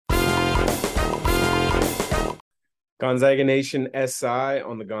Gonzaga Nation SI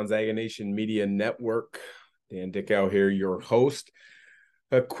on the Gonzaga Nation Media Network. Dan Dickau here, your host.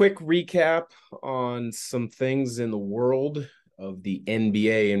 A quick recap on some things in the world of the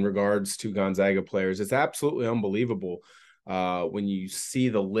NBA in regards to Gonzaga players. It's absolutely unbelievable when you see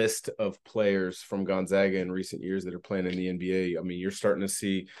the list of players from Gonzaga in recent years that are playing in the NBA. I mean, you're starting to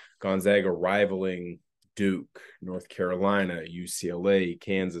see Gonzaga rivaling Duke, North Carolina, UCLA,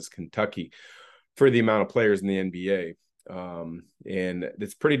 Kansas, Kentucky for the amount of players in the NBA. And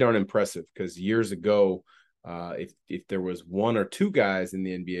it's pretty darn impressive because years ago, if there was one or two guys in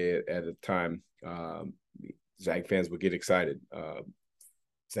the NBA at a time, Zag fans would get excited.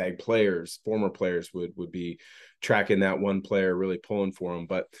 Zag players, former players would be tracking that one player, really pulling for them.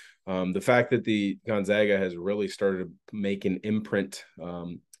 But the fact that the Gonzaga has really started to make an imprint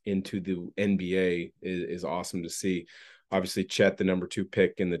into the NBA is awesome to see. Obviously, Chet, the number 2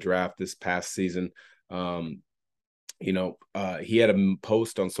 pick in the draft this past season. He had a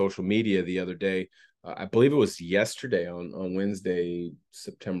post on social media the other day. I believe it was yesterday on Wednesday,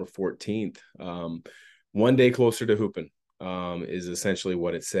 September 14th. One day closer to hooping is essentially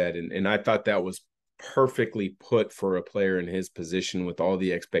what it said. And I thought that was perfectly put for a player in his position with all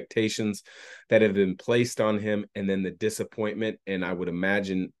the expectations that have been placed on him and then the disappointment. And I would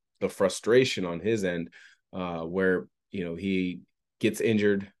imagine the frustration on his end where, he gets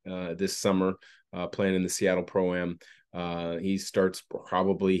injured this summer playing in the Seattle Pro-Am. He starts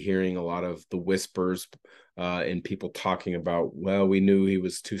probably hearing a lot of the whispers and people talking about, well, we knew he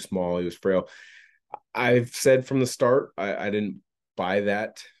was too small, he was frail. I've said from the start, I didn't buy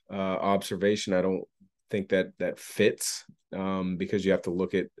that observation. I don't think that fits because you have to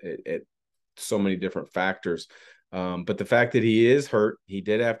look at so many different factors. But the fact that he is hurt, he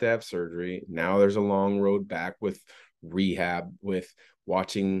did have to have surgery. Now there's a long road back with rehab, with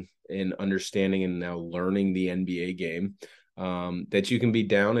watching and understanding and now learning the NBA game, that you can be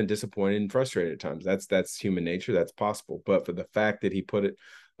down and disappointed and frustrated at times. That's human nature. That's possible. But for the fact that he put it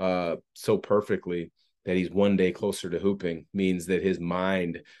so perfectly that he's one day closer to hooping means that his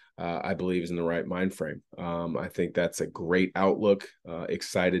mind, I believe, is in the right mind frame. I think that's a great outlook.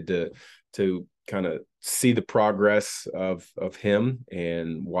 Excited to kind of see the progress of him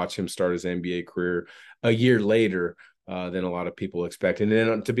and watch him start his NBA career a year later than a lot of people expect. And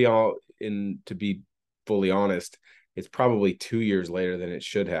then to be fully honest, it's probably 2 years later than it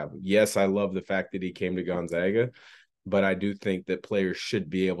should have. Yes, I love the fact that he came to Gonzaga, but I do think that players should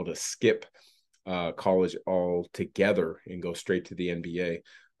be able to skip college altogether and go straight to the NBA.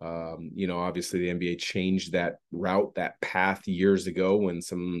 Obviously the NBA changed that route, that path years ago when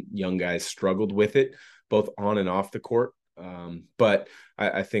some young guys struggled with it, both on and off the court. But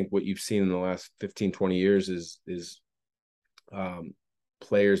I think what you've seen in the last 15, 20 years is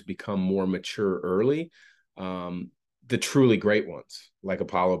players become more mature early. The truly great ones, like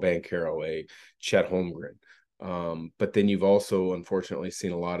Apollo Banchero, a Chet Holmgren. But then you've also, unfortunately,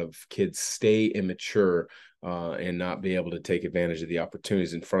 seen a lot of kids stay immature and not be able to take advantage of the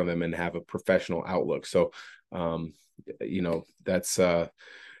opportunities in front of them and have a professional outlook. So, that's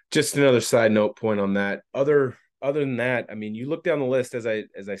just another side note point on that. Other than that, I mean, you look down the list as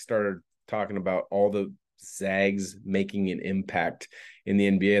I started talking about all the Zags making an impact in the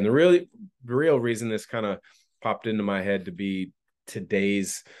NBA, and the real reason this kind of popped into my head to be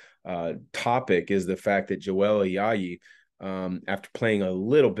today's topic is the fact that Joel Ayayi, after playing a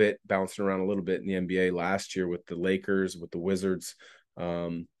little bit, bouncing around a little bit in the NBA last year with the Lakers, with the Wizards,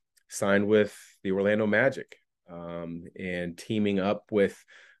 signed with the Orlando Magic and teaming up with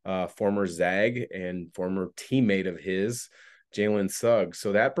former Zag and former teammate of his, Jalen Suggs.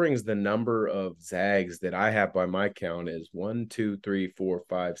 So that brings the number of Zags that I have by my count is 1, 2, 3, 4,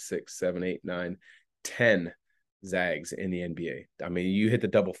 5, 6, 7, 8, 9, 10 Zags in the NBA. I mean, you hit the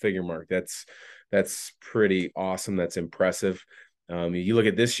double figure mark. That's pretty awesome. That's impressive. You look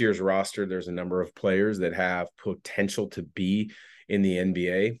at this year's roster, there's a number of players that have potential to be in the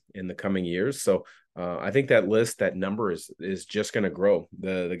NBA in the coming years. So I think that list, that number is just going to grow.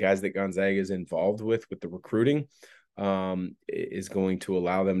 The guys that Gonzaga is involved with the recruiting is going to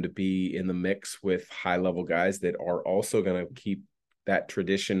allow them to be in the mix with high level guys that are also going to keep that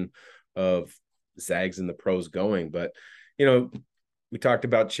tradition of Zags and the pros going. But, we talked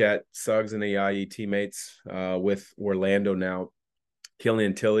about Chet, Suggs, and Ayayi teammates with Orlando now.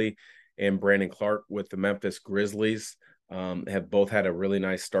 Killian Tilly and Brandon Clark with the Memphis Grizzlies have both had a really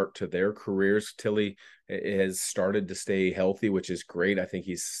nice start to their careers. Tilly has started to stay healthy, which is great. I think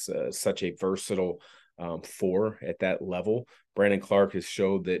he's such a versatile four at that level. Brandon Clark has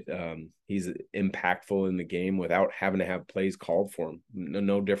showed that he's impactful in the game without having to have plays called for him.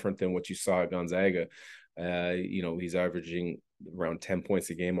 No different than what you saw at Gonzaga. He's averaging around 10 points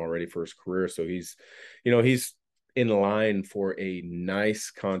a game already for his career. So he's in line for a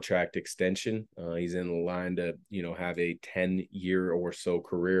nice contract extension. He's in line to, have a 10-year or so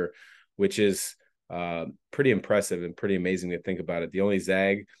career, which is pretty impressive and pretty amazing to think about it. The only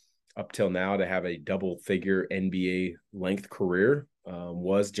Zag up till now to have a double-figure NBA length career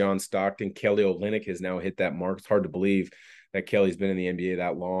was John Stockton. Kelly Olynyk has now hit that mark. It's hard to believe that Kelly's been in the NBA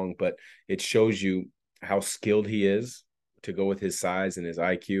that long, but it shows you how skilled he is to go with his size and his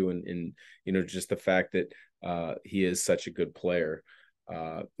IQ and just the fact that he is such a good player.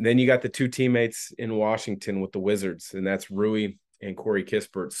 Then you got the two teammates in Washington with the Wizards, and that's Rui and Corey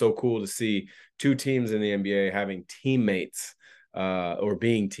Kispert. So cool to see two teams in the NBA having teammates or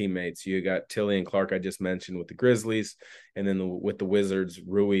being teammates. You got Tilly and Clark, I just mentioned, with the Grizzlies, and then with the Wizards,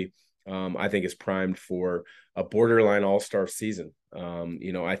 Rui, I think is primed for a borderline all-star season.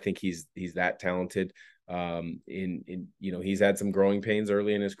 I think he's that talented. He's had some growing pains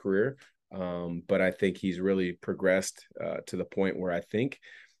early in his career, but I think he's really progressed to the point where I think,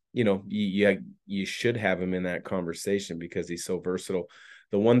 you should have him in that conversation because he's so versatile.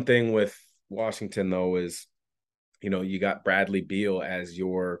 The one thing with Washington, though, is, you got Bradley Beal as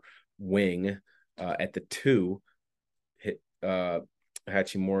your wing at the 2.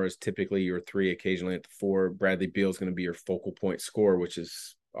 Hachimura is typically your 3, occasionally at the 4. Bradley Beal is going to be your focal point scorer, which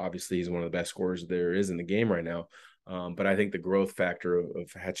is obviously he's one of the best scorers there is in the game right now. But I think the growth factor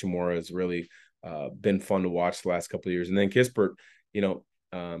of Hachimura has really been fun to watch the last couple of years. And then Kispert,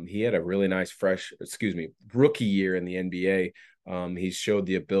 he had a really nice rookie year in the NBA. He's showed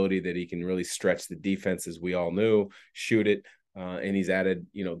the ability that he can really stretch the defense, as we all knew, shoot it. And he's added,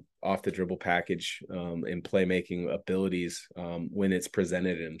 off the dribble package and playmaking abilities when it's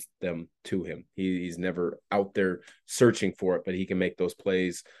presented them to him. He's never out there searching for it, but he can make those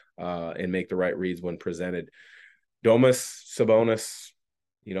plays and make the right reads when presented. Domas Sabonis,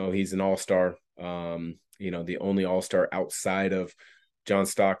 he's an all-star. The only all-star outside of John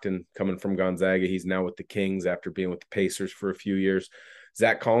Stockton coming from Gonzaga. He's now with the Kings after being with the Pacers for a few years.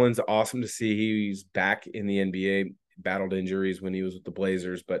 Zach Collins, awesome to see he's back in the NBA. Battled injuries when he was with the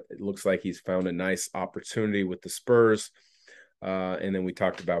Blazers, but it looks like he's found a nice opportunity with the Spurs. And then we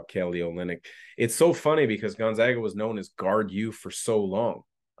talked about Kelly Olynyk. It's so funny because Gonzaga was known as guard you for so long.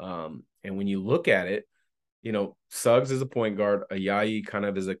 And when you look at it, Suggs is a point guard. Ayayi kind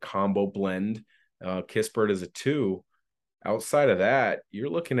of is a combo blend. Kispert is a 2. Outside of that, you're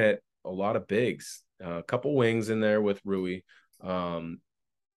looking at a lot of bigs, a couple wings in there with Rui.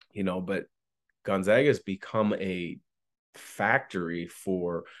 But Gonzaga has become a factory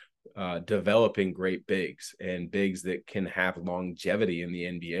for developing great bigs and bigs that can have longevity in the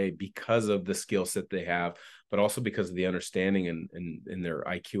NBA because of the skill set they have, but also because of the understanding and their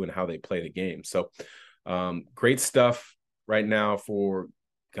IQ and how they play the game. So great stuff right now for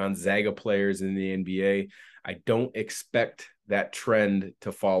Gonzaga players in the NBA. I don't expect that trend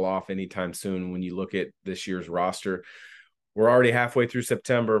to fall off anytime soon when you look at this year's roster. We're already halfway through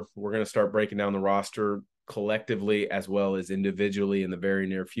September. We're going to start breaking down the roster collectively as well as individually in the very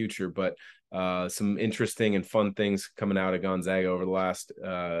near future. But some interesting and fun things coming out of Gonzaga over the last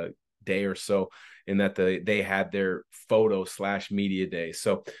day or so, in that they had their photo/media day.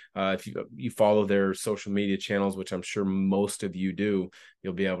 So if you follow their social media channels, which I'm sure most of you do,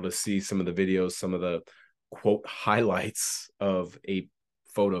 you'll be able to see some of the videos, some of the quote highlights of a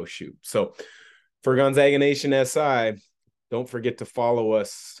photo shoot. So for Gonzaga Nation SI, don't forget to follow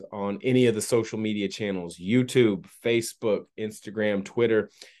us on any of the social media channels: YouTube, Facebook, Instagram, Twitter.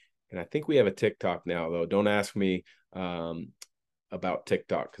 And I think we have a TikTok now, though. Don't ask me about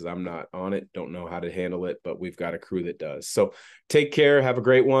TikTok because I'm not on it. Don't know how to handle it, but we've got a crew that does. So take care. Have a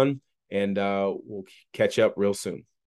great one. And we'll catch up real soon.